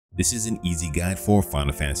This is an easy guide for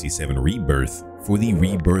Final Fantasy VII Rebirth for the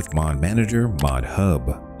Rebirth Mod Manager Mod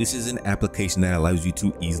Hub. This is an application that allows you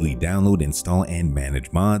to easily download, install, and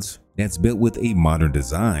manage mods that's built with a modern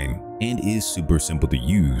design and is super simple to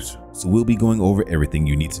use. So we'll be going over everything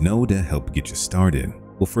you need to know to help get you started.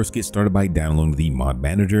 We'll first get started by downloading the Mod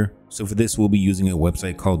Manager. So for this, we'll be using a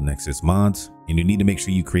website called Nexus Mods, and you need to make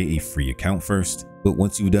sure you create a free account first. But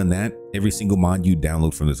once you've done that, every single mod you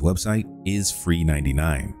download from this website is free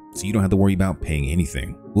 99. So you don't have to worry about paying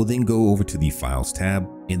anything. We'll then go over to the Files tab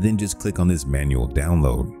and then just click on this manual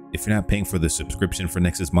download. If you're not paying for the subscription for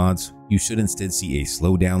Nexus Mods, you should instead see a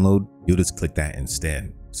slow download. You'll just click that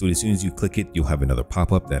instead. So as soon as you click it, you'll have another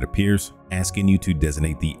pop-up that appears asking you to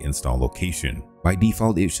designate the install location. By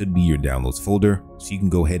default, it should be your downloads folder, so you can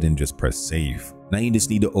go ahead and just press save. Now you just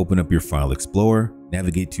need to open up your file explorer,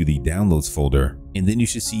 navigate to the downloads folder, and then you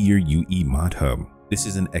should see your UE Mod Hub. This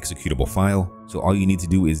is an executable file, so all you need to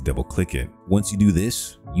do is double click it. Once you do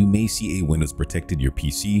this, you may see a Windows protected your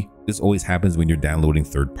PC. This always happens when you're downloading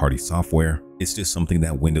third-party software. It's just something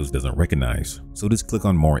that Windows doesn't recognize. So just click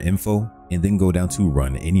on more info and then go down to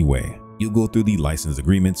run anyway. You'll go through the license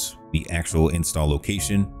agreements, the actual install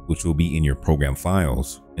location, which will be in your program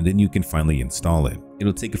files, and then you can finally install it.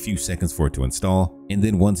 It'll take a few seconds for it to install, and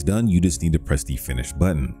then once done, you just need to press the finish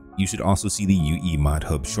button. You should also see the UE Mod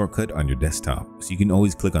Hub shortcut on your desktop, so you can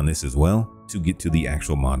always click on this as well to get to the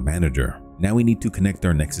actual Mod Manager. Now we need to connect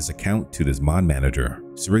our Nexus account to this Mod Manager.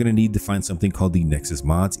 So we're going to need to find something called the Nexus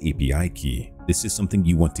Mods API key. This is something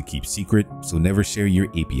you want to keep secret, so never share your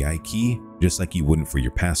API key, just like you wouldn't for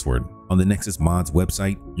your password. On the Nexus Mods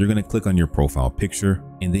website, you're going to click on your profile picture,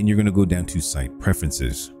 and then you're going to go down to Site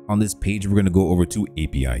Preferences. On this page, we're going to go over to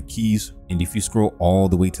API keys, and if you scroll all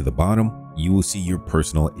the way to the bottom, you will see your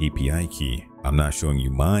personal API key. I'm not showing you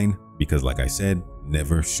mine because, like I said,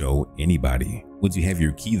 never show anybody. Once you have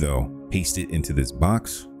your key though, paste it into this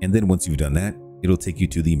box, and then once you've done that, it'll take you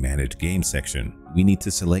to the Manage Game section. We need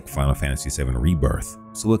to select Final Fantasy VII Rebirth.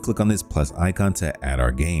 So we'll click on this plus icon to add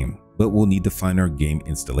our game, but we'll need to find our game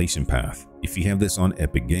installation path. If you have this on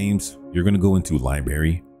Epic Games, you're going to go into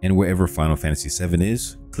Library, and wherever Final Fantasy VII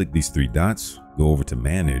is, click these three dots, go over to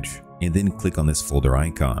Manage, and then click on this folder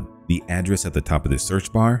icon. The address at the top of the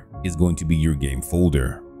search bar is going to be your game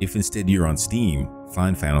folder. If instead you're on Steam,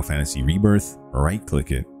 find Final Fantasy Rebirth, right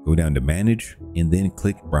click it, go down to Manage, and then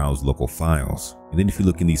click Browse Local Files. And then if you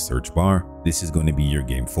look in the search bar, this is going to be your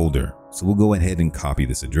game folder. So we'll go ahead and copy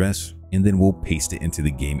this address, and then we'll paste it into the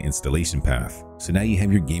game installation path. So now you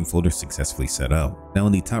have your game folder successfully set up. Now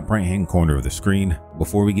in the top right hand corner of the screen,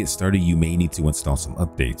 before we get started, you may need to install some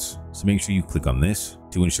updates. So make sure you click on this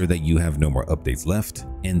to ensure that you have no more updates left,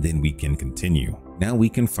 and then we can continue. Now we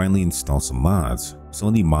can finally install some mods. So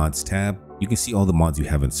in the Mods tab, you can see all the mods you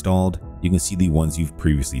have installed. You can see the ones you've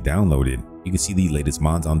previously downloaded. You can see the latest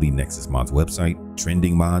mods on the Nexus Mods website,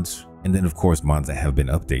 trending mods, and then of course mods that have been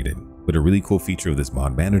updated. But a really cool feature of this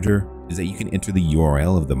Mod Manager is that you can enter the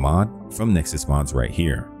URL of the mod from Nexus Mods right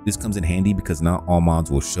here. This comes in handy because not all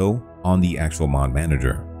mods will show on the actual Mod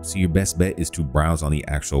Manager. So your best bet is to browse on the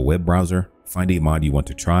actual web browser, find a mod you want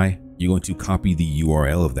to try. You're going to copy the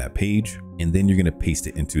URL of that page, and then you're going to paste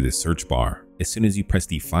it into the search bar. As soon as you press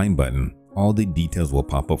the Find button, all the details will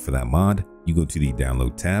pop up for that mod. You go to the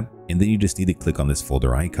Download tab, and then you just need to click on this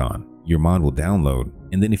folder icon. Your mod will download,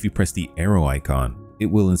 and then if you press the arrow icon, it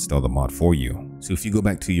will install the mod for you. So if you go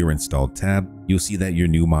back to your Installed tab, you'll see that your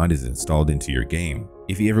new mod is installed into your game.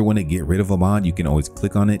 If you ever want to get rid of a mod, you can always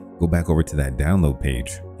click on it, go back over to that download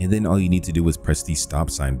page, and then all you need to do is press the stop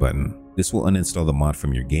sign button. This will uninstall the mod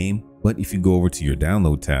from your game, but if you go over to your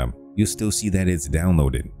Download tab, you'll still see that it's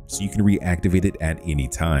downloaded, so you can reactivate it at any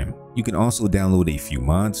time. You can also download a few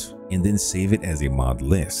mods and then save it as a mod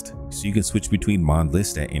list, so you can switch between mod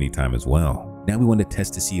lists at any time as well. Now we want to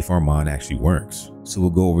test to see if our mod actually works, so we'll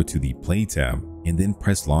go over to the Play tab and then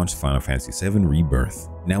press Launch Final Fantasy VII Rebirth.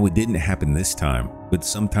 Now it didn't happen this time, but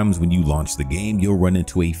sometimes when you launch the game, you'll run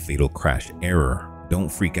into a fatal crash error.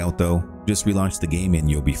 Don't freak out though, just relaunch the game and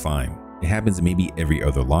you'll be fine. It happens maybe every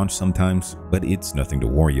other launch sometimes, but it's nothing to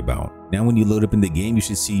worry about. Now when you load up in the game, you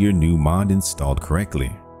should see your new mod installed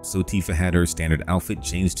correctly. So Tifa had her standard outfit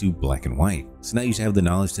changed to black and white. So now you should have the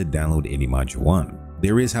knowledge to download any mod you want.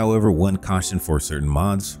 There is, however, one caution for certain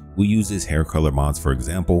mods. We'll use this hair color mods for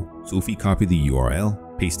example. So if we copy the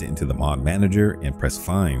URL, paste it into the Mod Manager and press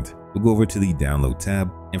Find, we'll go over to the Download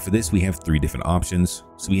tab, and for this we have three different options.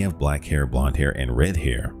 So we have black hair, blonde hair, and red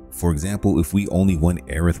hair. For example, if we only want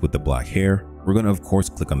Aerith with the black hair, we're going to of course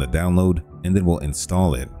click on the download and then we'll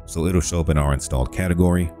install it. So it'll show up in our installed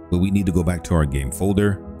category, but we need to go back to our game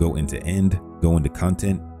folder, go into End, go into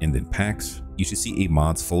content and then packs. You should see a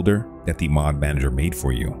mods folder that the mod manager made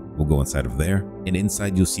for you. We'll go inside of there, and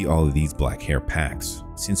inside you'll see all of these black hair packs.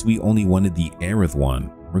 Since we only wanted the Aerith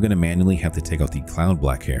one, we're going to manually have to take out the cloud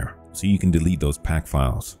black hair, so you can delete those pack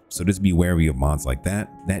files. So just be wary of mods like that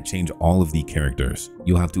change all of the characters.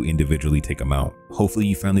 You'll have to individually take them out. Hopefully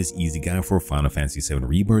you found this easy guide for Final Fantasy 7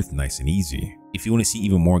 Rebirth nice and easy. If you want to see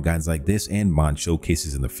even more guides like this and mod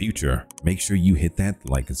showcases in the future, make sure you hit that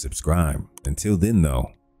like and subscribe. Until then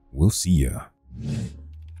though, we'll see ya.